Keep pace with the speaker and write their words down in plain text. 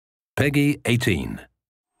Peggy 18.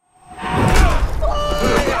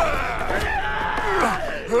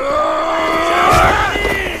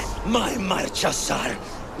 Mai marchasar,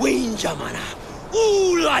 winjamana,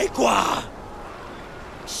 ulaikwa,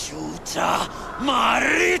 shuta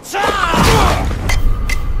marita.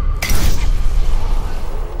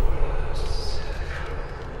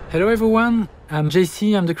 Hello everyone, I'm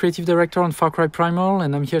JC, I'm the creative director on Far Cry Primal,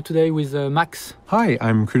 and I'm here today with Max. Hi,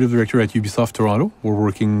 I'm creative director at Ubisoft Toronto. We're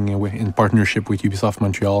working in partnership with Ubisoft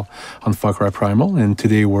Montreal on Far Cry Primal, and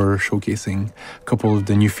today we're showcasing a couple of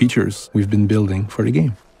the new features we've been building for the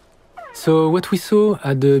game. So what we saw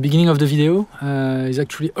at the beginning of the video is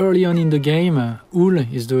actually early on in the game. Ul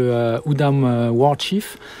is the Udam war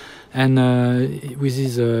chief, and with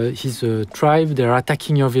his tribe, they're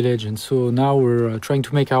attacking your village. And so now we're trying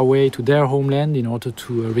to make our way to their homeland in order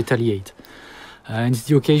to retaliate. And it's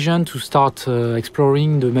the occasion to start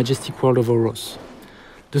exploring the majestic world of Oros.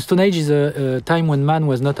 The Stone Age is a time when man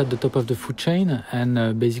was not at the top of the food chain,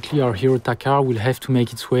 and basically our hero Takar will have to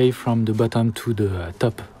make its way from the bottom to the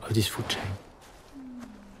top of this food chain.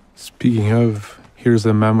 Speaking of, here's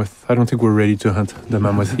a mammoth. I don't think we're ready to hunt the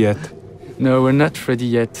mammoth yet. No, we're not ready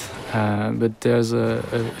yet, but there's a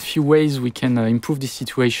few ways we can improve this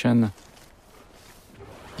situation.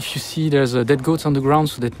 If you see, there's dead goats on the ground,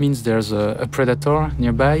 so that means there's a predator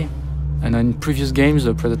nearby. And in previous games,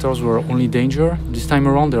 the predators were only danger. This time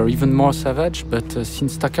around, they're even more savage, but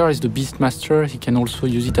since Takar is the beast master, he can also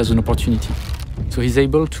use it as an opportunity. So he's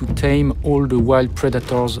able to tame all the wild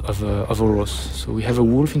predators of Oros. So we have a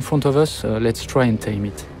wolf in front of us, let's try and tame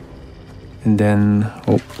it. And then,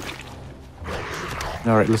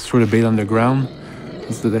 all right, let's throw the bait on the ground.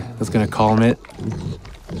 That's gonna calm it.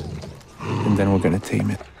 And then we're gonna tame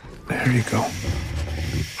it. There you go.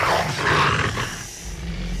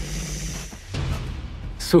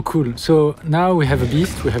 So cool. So now we have a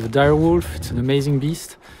beast, we have a dire wolf. It's an amazing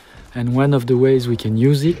beast. And one of the ways we can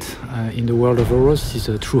use it in the world of Oros is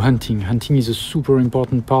through hunting. Hunting is a super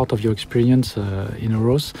important part of your experience in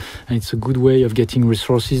Oros, and it's a good way of getting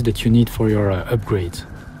resources that you need for your upgrades.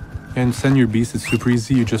 And send your beast, it's super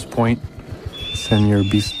easy. You just point, send your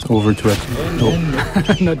beast over to it. Oh.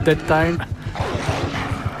 Not that time.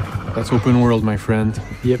 That's open world, my friend.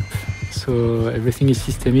 Yep. So everything is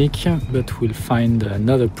systemic, but we'll find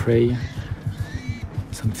another prey.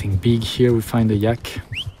 Something big here, we find a yak.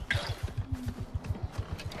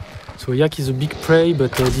 So yak is a big prey,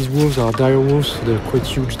 but these wolves are dire wolves, so they're quite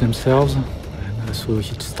huge themselves. And, so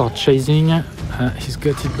he starts chasing. He's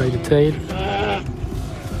got it by the tail,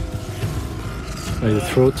 by the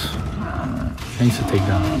throat, and it's a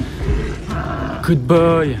takedown. Good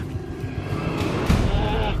boy!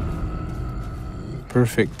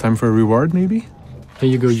 Perfect. Time for a reward, maybe? There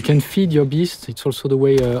you go. You can feed your beast. It's also the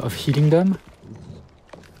way of healing them.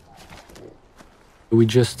 We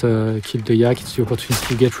just killed the yak. It's the opportunity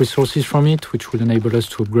to get resources from it, which will enable us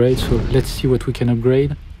to upgrade. So let's see what we can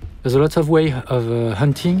upgrade. There's a lot of way of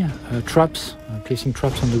hunting. Traps, placing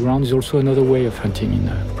traps on the ground is also another way of hunting in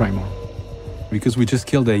Primal. Because we just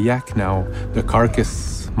killed a yak now, the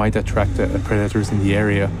carcass might attract predators in the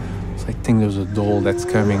area. So I think there's a dhole that's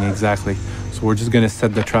coming, exactly. So we're just gonna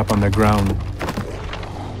set the trap on the ground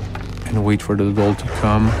and wait for the dhole to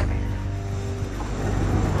come.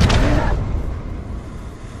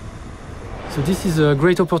 So this is a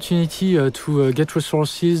great opportunity to get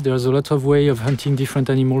resources. There's a lot of way of hunting different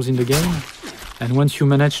animals in the game. And once you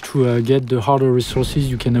manage to get the harder resources,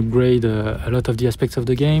 you can upgrade a lot of the aspects of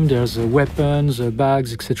the game. There's weapons,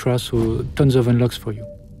 bags, etc. So tons of unlocks for you.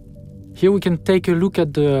 Here we can take a look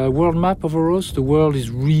at the world map of Oros. The world is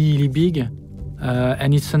really big.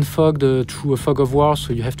 And it's unfogged through a fog of war,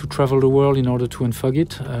 so you have to travel the world in order to unfog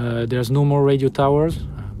it. There's no more radio towers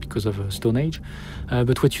because of Stone Age,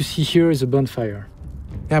 but what you see here is a bonfire.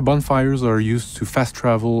 Yeah, bonfires are used to fast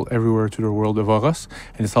travel everywhere to the world of Oros,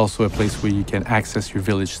 and it's also a place where you can access your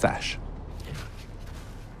village stash.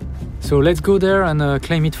 So let's go there and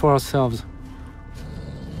claim it for ourselves.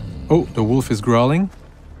 Oh, the wolf is growling.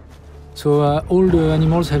 So all the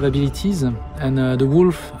animals have abilities, and the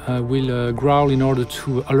wolf will growl in order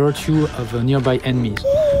to alert you of nearby enemies.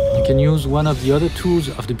 You can use one of the other tools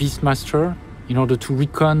of the Beastmaster in order to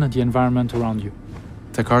recon the environment around you.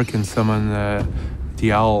 Takar can summon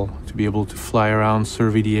the owl to be able to fly around,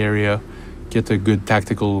 survey the area, get a good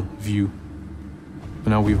tactical view.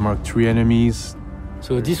 Now we've marked 3 enemies.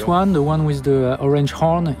 So this one, the one with the orange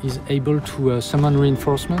horn, is able to summon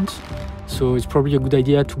reinforcements. So it's probably a good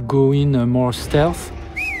idea to go in more stealth.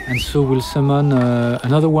 And so we'll summon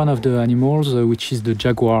another one of the animals, which is the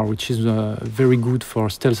jaguar, which is very good for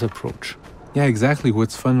stealth approach. Yeah, exactly.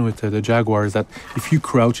 What's fun with the Jaguar is that if you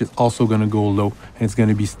crouch, it's also going to go low. And it's going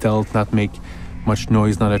to be stealth, not make much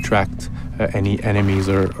noise, not attract any enemies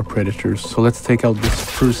or predators. So let's take out this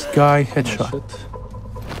first guy. Headshot.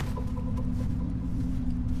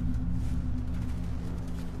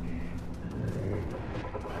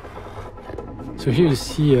 So here you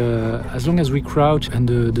see, as long as we crouch and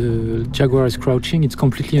the Jaguar is crouching, it's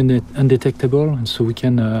completely undetectable, and so we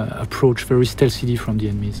can approach very stealthily from the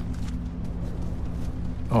enemies.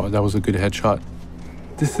 Oh, that was a good headshot.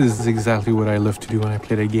 This is exactly what I love to do when I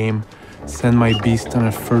play the game. Send my beast on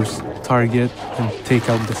a first target and take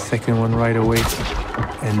out the second one right away,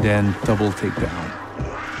 and then double takedown.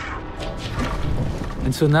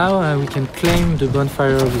 And so now we can claim the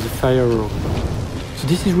bonfire with a fire roll. So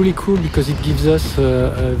this is really cool because it gives us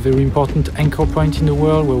a very important anchor point in the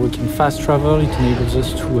world where we can fast travel. It enables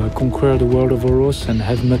us to conquer the world of Oros and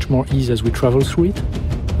have much more ease as we travel through it.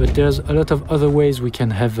 But there's a lot of other ways we can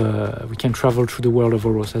travel through the world of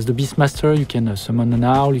Oros. As the Beastmaster, you can summon an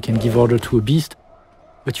owl, you can give order to a beast,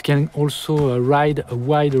 but you can also ride a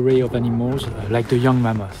wide array of animals like the young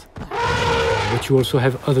mammoth. But you also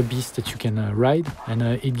have other beasts that you can ride, and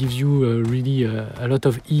it gives you really a lot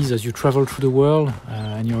of ease as you travel through the world,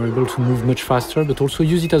 and you're able to move much faster, but also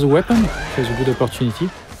use it as a weapon, which is a good opportunity.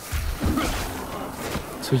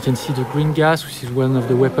 So you can see the green gas, which is one of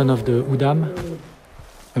the weapons of the Udam.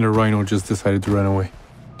 And the rhino just decided to run away.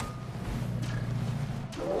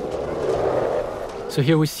 So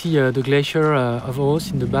here we see the glacier of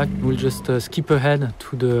Oros in the back. We'll just skip ahead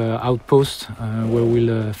to the outpost where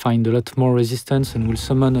we'll find a lot more resistance and we'll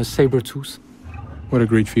summon a saber-tooth. What a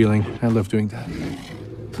great feeling. I love doing that.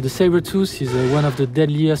 So the saber-tooth is one of the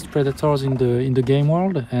deadliest predators in the game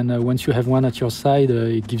world, and once you have one at your side,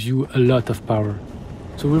 it gives you a lot of power.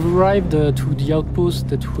 So we've arrived to the outpost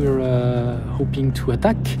that we're hoping to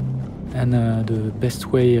attack. And the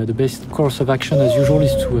best course of action as usual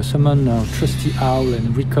is to summon our trusty owl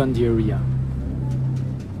and recon the area.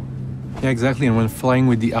 Yeah, exactly. And when flying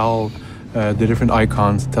with the owl, the different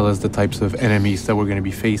icons tell us the types of enemies that we're going to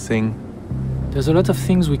be facing. There's a lot of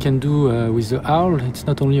things we can do with the owl. It's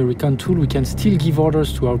not only a recon tool, we can still give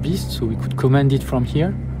orders to our beast, so we could command it from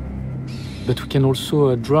here. But we can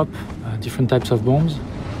also drop different types of bombs.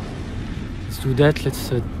 Let's do that.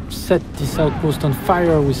 Let's set this outpost on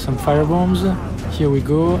fire with some fire bombs. Here we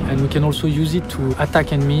go, and we can also use it to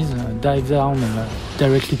attack enemies, dive down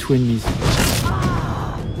directly to enemies.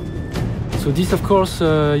 So this of course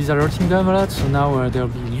is alerting them a lot, so now they'll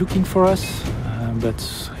be looking for us, but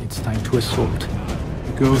it's time to assault.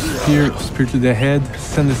 Go spear to the head,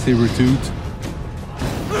 send a saber-tooth.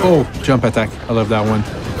 Oh, jump attack, I love that one.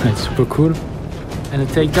 It's super cool. And a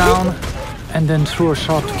takedown, and then throw a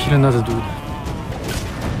shot to kill another dude.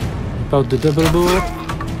 About the double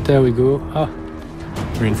bow. There we go. Ah.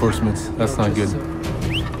 Reinforcements. That's not good.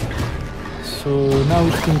 So now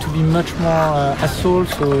it's going to be much more assault.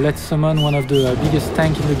 So let's summon one of the biggest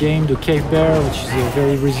tanks in the game, the Cave Bear, which is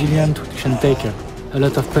very resilient, which can take a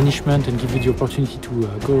lot of punishment and give you the opportunity to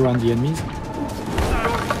go around the enemies.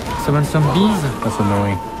 Summon some bees. That's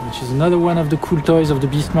annoying. Which is another one of the cool toys of the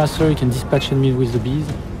Beastmaster. You can dispatch enemies with the bees.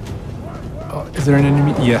 Oh, is there an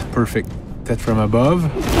enemy? Yeah, perfect. That from above.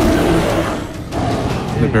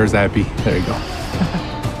 The bear's happy. There you go.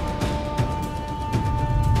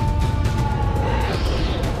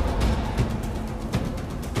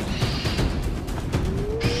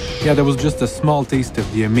 Yeah, that was just a small taste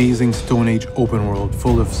of the amazing Stone Age open world,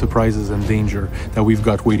 full of surprises and danger that we've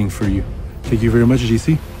got waiting for you. Thank you very much,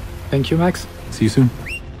 GC. Thank you, Max. See you soon.